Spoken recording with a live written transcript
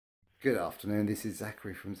Good afternoon, this is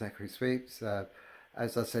Zachary from Zachary Sweeps.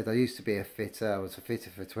 As I said, I used to be a fitter. I was a fitter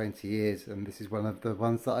for 20 years and this is one of the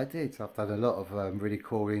ones that I did. So I've done a lot of really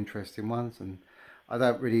cool, interesting ones, and I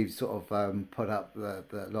don't really sort of put up a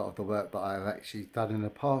lot of the work that I've actually done in the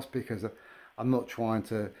past because I'm not trying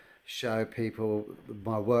to show people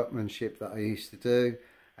my workmanship that I used to do.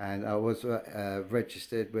 And I was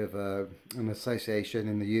registered with an association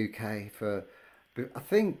in the UK for, I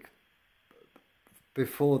think,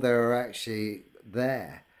 before they were actually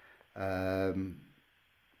there. I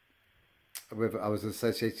was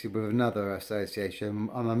associated with another association,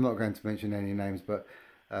 and I'm not going to mention any names, but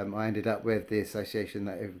I ended up with the association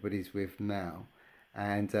that everybody's with now.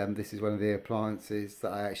 And this is one of the appliances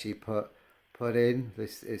that I actually put in.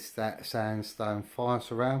 This is that sandstone fire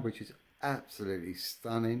surround, which is absolutely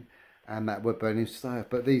stunning, and that wood burning stove.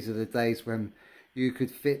 But these are the days when you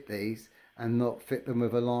could fit these and not fit them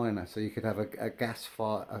with a liner, so you could have a gas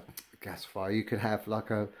fire. You could have like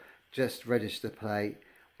a just register plate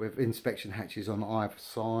with inspection hatches on either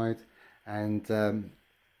side, and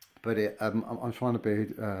but I'm trying to be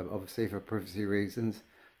obviously for privacy reasons,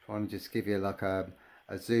 trying to just give you like a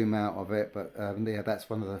zoom out of it. But yeah, that's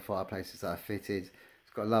one of the fireplaces that I fitted.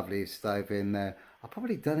 It's got a lovely stove in there. I've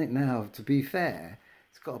probably done it now, to be fair.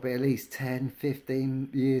 It's got to be at least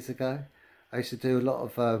 10-15 years ago. I used to do a lot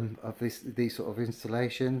of these sort of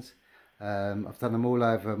installations. I've done them all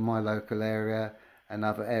over my local area and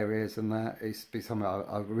other areas, and that it's been something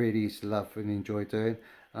I really used to love and enjoy doing.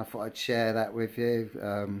 And I thought I'd share that with you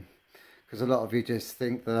because a lot of you just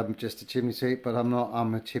think that I'm just a chimney sweep, but I'm not.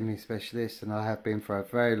 I'm a chimney specialist, and I have been for a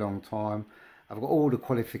very long time. I've got all the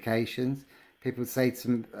qualifications. People say to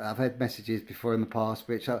me, I've had messages before in the past,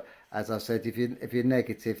 which, as I said, if you're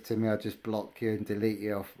negative to me, I'll just block you and delete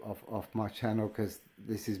you off my channel, because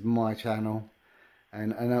this is my channel,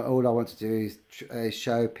 and all I want to do is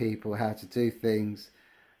show people how to do things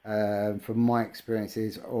from my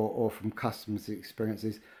experiences or from customers'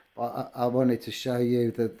 experiences. But I wanted to show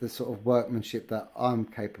you the sort of workmanship that I'm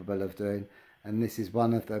capable of doing, and this is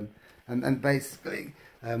one of them. And basically,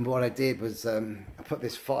 what I did was I put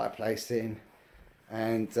this fireplace in.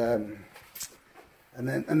 And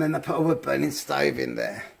then I put a wood burning stove in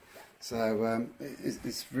there, so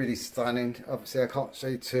it's really stunning. Obviously I can't show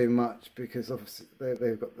you too much because obviously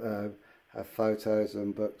they've got have photos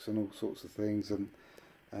and books and all sorts of things, and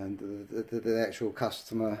the actual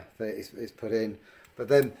customer that is put in. But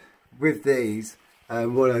then with these,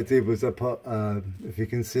 what I did was I put, if you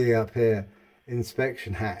can see up here,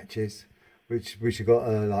 inspection hatches, which have got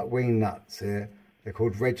like wing nuts here. They're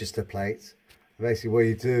called register plates. Basically what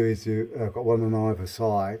you do is you got one on either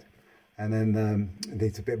side, and then it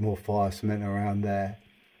needs a bit more fire cement around there.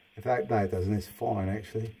 In fact, no, it doesn't. It's fine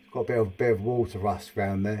actually. It's got a bit of water rust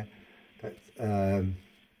around there. But, and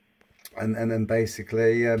then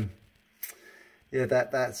basically, yeah,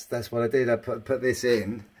 that's what I did. I put this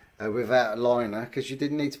in without a liner, because you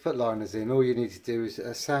didn't need to put liners in. All you need to do is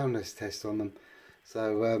a soundness test on them.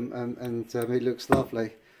 So it looks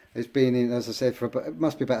lovely. It's been in, as I said, for about, it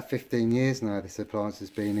must be about 15 years now this appliance has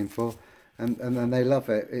been in for, and they love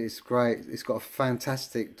it. It's great. It's got a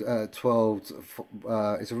fantastic 12,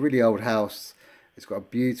 it's a really old house. It's got a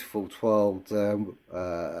beautiful 12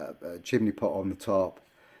 chimney pot on the top,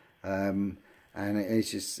 and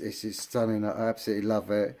it's just stunning. I absolutely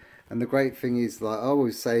love it. And the great thing is, like I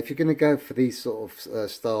always say, if you're going to go for these sort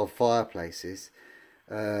of style fireplaces,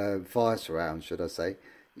 fire surrounds should I say,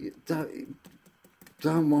 you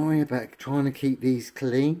don't worry about trying to keep these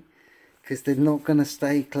clean, because they're not going to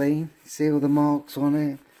stay clean. See all the marks on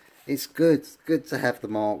it? It's good to have the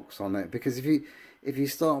marks on it, because if you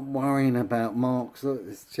start worrying about marks, look,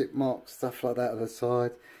 there's chip marks, stuff like that on the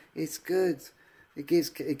side, it's good. It gives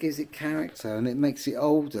it character, and it makes it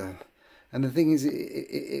older. And the thing is,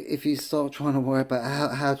 if you start trying to worry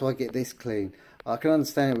about how do I get this clean, I can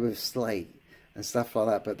understand it with slate and stuff like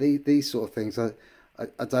that, but these sort of things I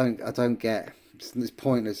don't get. It's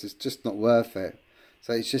pointless. It's just not worth it.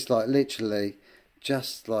 So it's just like literally,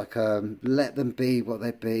 just like let them be what they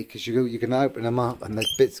be, because you can open them up and the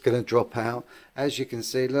bit's gonna drop out, as you can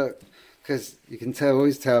see. Look, because you can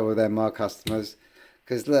always tell with them, my customers,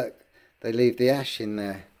 because look, they leave the ash in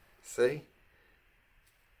there. See,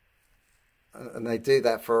 and they do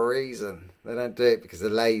that for a reason. They don't do it because they're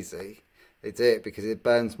lazy. They do it because it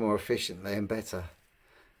burns more efficiently and better,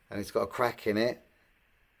 and it's got a crack in it.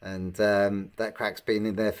 And that crack's been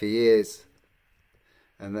in there for years,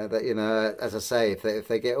 and that, you know, as I say, if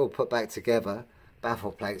they get all put back together,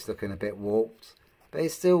 baffle plate's looking a bit warped, but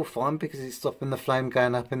it's still fine because it's stopping the flame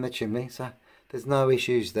going up in the chimney, so there's no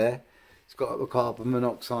issues there. It's got a carbon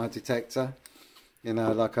monoxide detector, You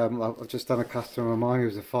know, like I've just done a customer of mine who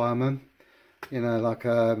was a fireman. You know, like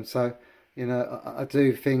so, you know, I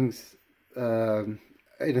do things in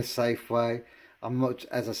a safe way. I'm not,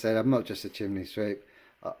 as I said, I'm not just a chimney sweep.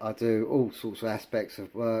 I do all sorts of aspects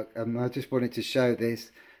of work, and I just wanted to show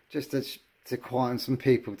this just to quieten some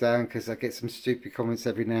people down, because I get some stupid comments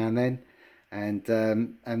every now and then,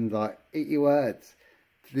 and like, eat your words.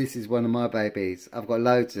 This is one of my babies. I've got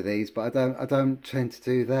loads of these, but I don't tend to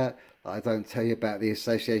do that. Like, I don't tell you about the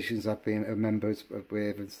associations I've been members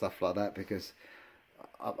with and stuff like that, because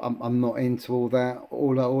I'm not into all that.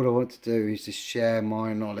 All I want to do is just share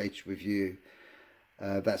my knowledge with you.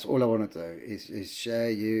 That's all I want to do is show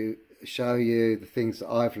you the things that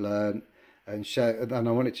I've learned, and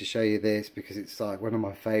I wanted to show you this because it's like one of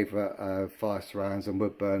my favourite fire surrounds and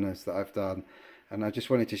wood burners that I've done, and I just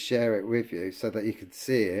wanted to share it with you so that you could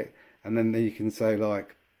see it, and then you can say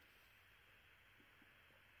like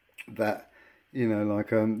that, you know, like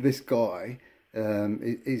this guy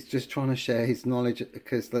he's just trying to share his knowledge,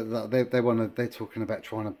 because they're talking about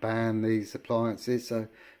trying to ban these appliances, so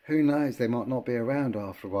who knows, they might not be around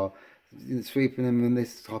after a while. Sweeping them in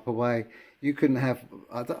this type of way, you couldn't have,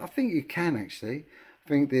 I think you can actually. I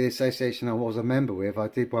think the association I was a member with, I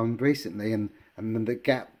did one recently, and then the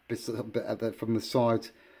gap from the side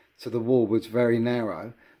to the wall was very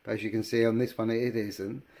narrow, but as you can see on this one it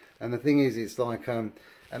isn't. And the thing is, it's like I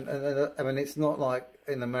mean, it's not like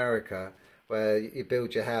in America where you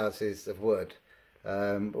build your houses of wood.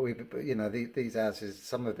 You know, these houses,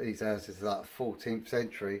 some of these houses are like 14th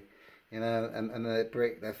century, you know, and they're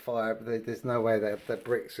brick, they're fire. There's no way that the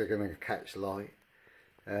bricks are going to catch light.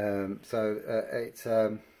 It's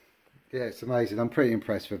yeah, it's amazing. I'm pretty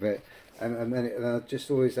impressed with it, and I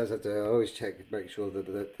just always, as I do, I always check, make sure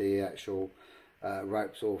that the actual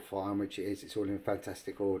rope's all fine, which it is. It's all in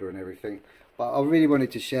fantastic order and everything. But I really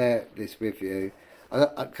wanted to share this with you,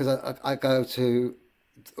 because I go to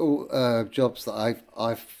all jobs that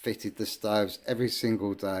I've fitted the stoves every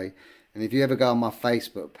single day, and if you ever go on my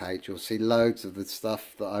Facebook page, you'll see loads of the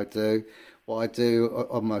stuff that I do. What I do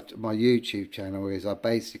on my YouTube channel is I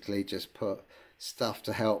basically just put stuff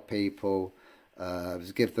to help people,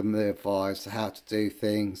 give them the advice how to do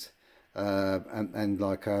things, and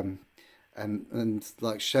like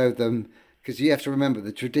show them, because you have to remember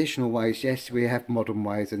the traditional ways. Yes, we have modern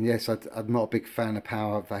ways, and yes, I'm not a big fan of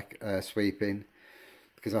power sweeping,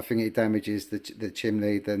 because I think it damages the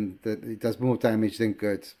chimney. It does more damage than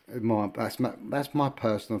good. That's my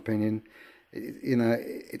personal opinion. You know,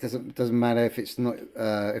 it doesn't matter if it's not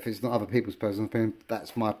other people's personal opinion.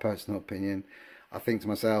 That's my personal opinion. I think to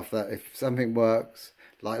myself that if something works,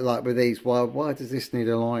 like with these, why does this need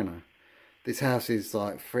a liner? This house is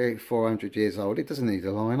like 400 years old. It doesn't need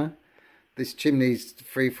a liner. This chimney's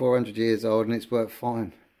 400 years old and it's worked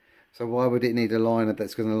fine. So why would it need a liner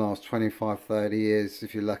that's going to last 25, 30 years,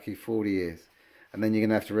 if you're lucky 40 years? And then you're going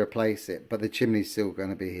to have to replace it, but the chimney's still going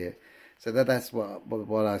to be here. So that's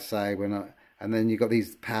what I say when and then you've got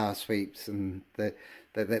these power sweeps, and they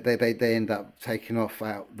end up taking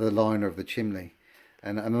out the liner of the chimney.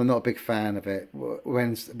 And I'm not a big fan of it.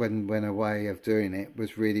 When a way of doing it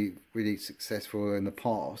was really, really successful in the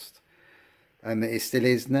past, and it still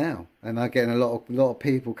is now. And I get a lot of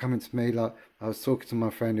people coming to me. Like, I was talking to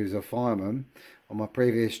my friend who's a fireman on my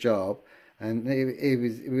previous job, and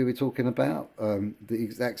we were talking about the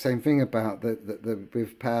exact same thing about the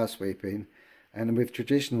with power sweeping and with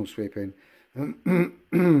traditional sweeping,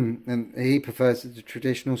 and he prefers the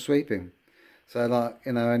traditional sweeping. So, like,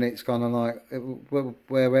 you know, and it's kind of like,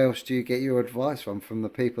 where else do you get your advice from the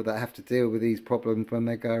people that have to deal with these problems when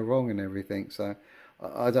they go wrong and everything? So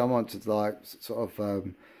I don't want to like sort of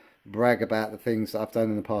brag about the things that I've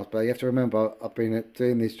done in the past, but you have to remember I've been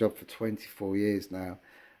doing this job for 24 years now,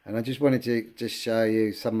 and I just wanted to just show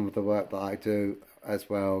you some of the work that I do as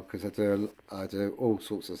well, because I do all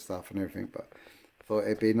sorts of stuff and everything, but I thought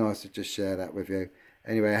it'd be nice to just share that with you.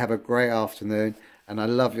 Anyway, have a great afternoon, and I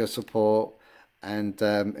love your support. And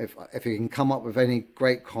if you can come up with any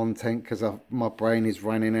great content, because my brain is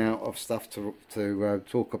running out of stuff to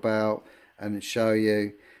talk about and show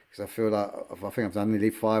you, because I feel like I think I've done nearly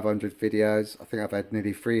 500 videos. I think I've had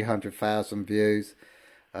nearly 300,000 views,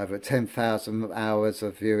 over 10,000 hours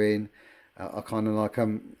of viewing. I kind of like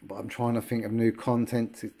but I'm trying to think of new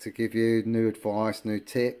content to give you, new advice, new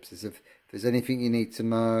tips. If there's anything you need to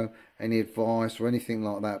know, any advice or anything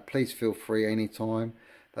like that, please feel free anytime.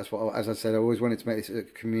 That's what, as I said, I always wanted to make this a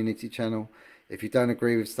community channel. If you don't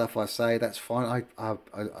agree with stuff I say, that's fine.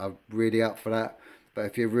 I'm really up for that. But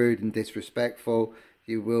if you're rude and disrespectful,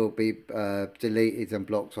 you will be deleted and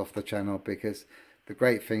blocked off the channel, because the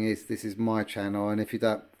great thing is this is my channel, and if you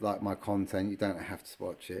don't like my content, you don't have to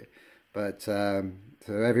watch it. But to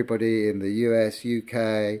everybody in the US,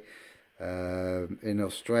 UK, in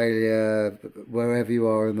Australia, wherever you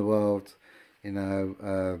are in the world, you know,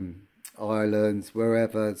 Ireland,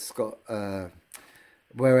 wherever,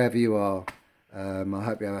 wherever you are, I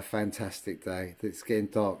hope you have a fantastic day. It's getting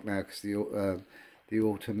dark now because the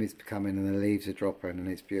autumn is coming and the leaves are dropping, and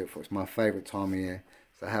it's beautiful. It's my favourite time of year.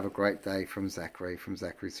 So have a great day from Zachary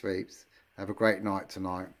Sweeps. Have a great night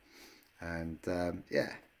tonight, and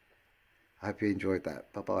yeah, I hope you enjoyed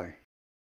that. Bye bye.